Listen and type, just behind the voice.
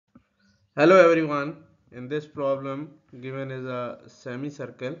Hello everyone. In this problem given is a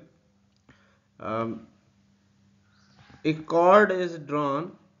semicircle. Um, a chord is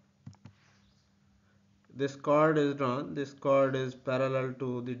drawn. This chord is drawn. This chord is parallel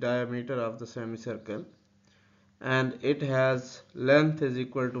to the diameter of the semicircle and it has length is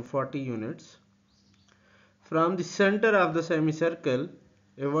equal to 40 units. From the center of the semicircle,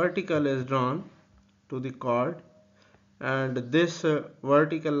 a vertical is drawn to the chord and this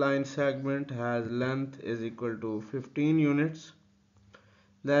vertical line segment has length is equal to 15 units.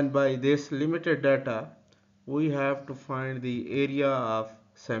 Then by this limited data, we have to find the area of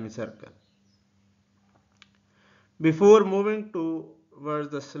semicircle. Before moving towards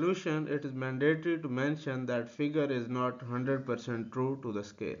the solution, it is mandatory to mention that figure is not 100% true to the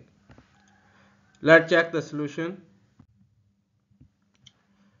scale. Let's check the solution.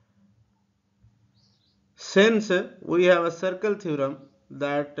 Since we have a circle theorem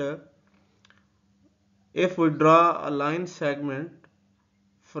that if we draw a line segment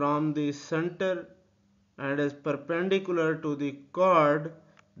from the center and is perpendicular to the chord,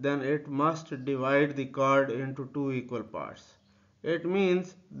 then it must divide the chord into two equal parts. It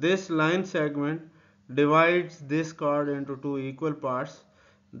means this line segment divides this chord into two equal parts.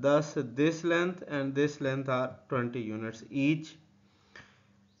 Thus this length and this length are 20 units each.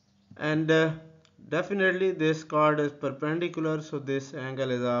 And definitely this chord is perpendicular, so this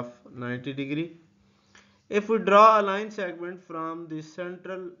angle is of 90 degree. If we draw a line segment from the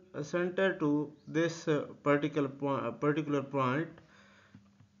center to this particular point,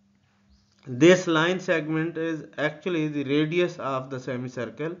 this line segment is actually the radius of the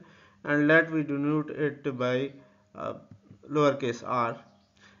semicircle, and let we denote it by uh, lowercase r.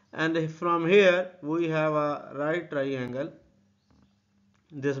 And from here we have a right triangle.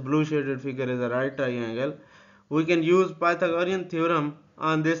 This blue shaded figure is a right triangle. We can use Pythagorean theorem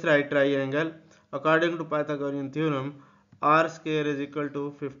on this right triangle. According to Pythagorean theorem, r square is equal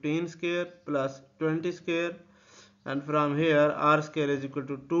to 15 square plus 20 square, and from here r square is equal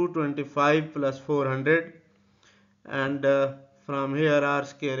to 225 plus 400, and from here r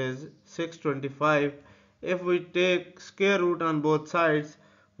square is 625. If we take square root on both sides,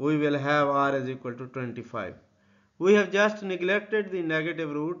 we will have r is equal to 25. We have just neglected the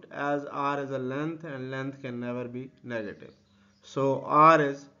negative root as r is a length and length can never be negative. So r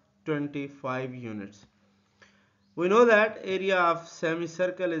is 25 units. We know that area of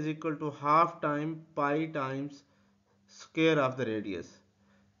semicircle is equal to half time pi times square of the radius.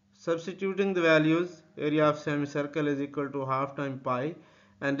 Substituting the values, area of semicircle is equal to half time pi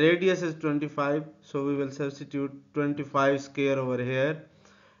and radius is 25, so we will substitute 25 square over here,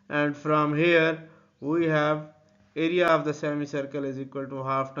 and from here we have area of the semicircle is equal to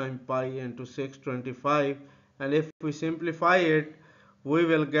half time pi into 625, and if we simplify it we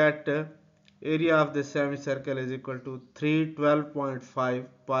will get area of the semicircle is equal to 312.5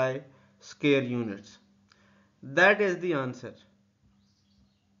 pi square units. That is the answer.